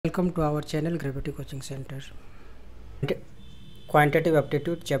Welcome to our channel Gravity Coaching Center. Quantitative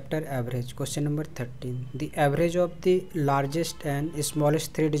Aptitude Chapter Average. Question number 13. The average of the largest and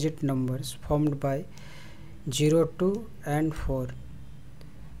smallest three-digit numbers formed by 0, 2 and 4.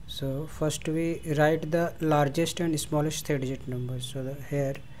 So first we write the largest and smallest three-digit numbers. So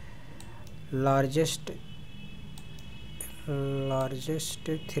here largest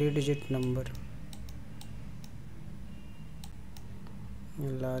three-digit number.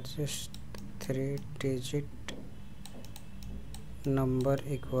 Largest three-digit number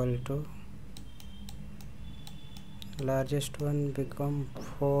equal to largest one become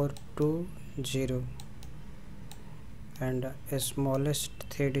 420 and smallest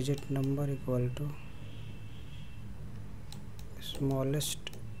three-digit number equal to smallest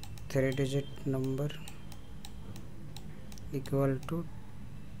three-digit number equal to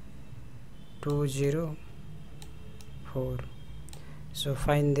 204. So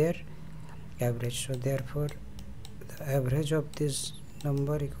find their average. So therefore the average of this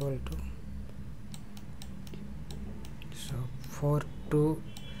number equal to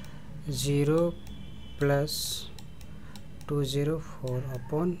 420 plus 204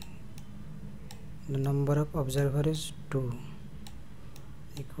 upon the number of observer is 2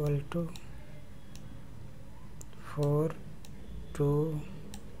 equal to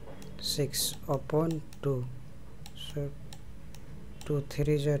 426 upon 2. So 2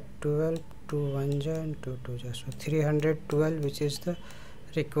 3s are 12, 2 1s are and 2 2s are. So 312, which is the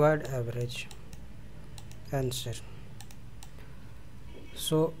required average answer.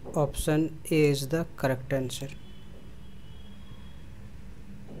 So option A is the correct answer.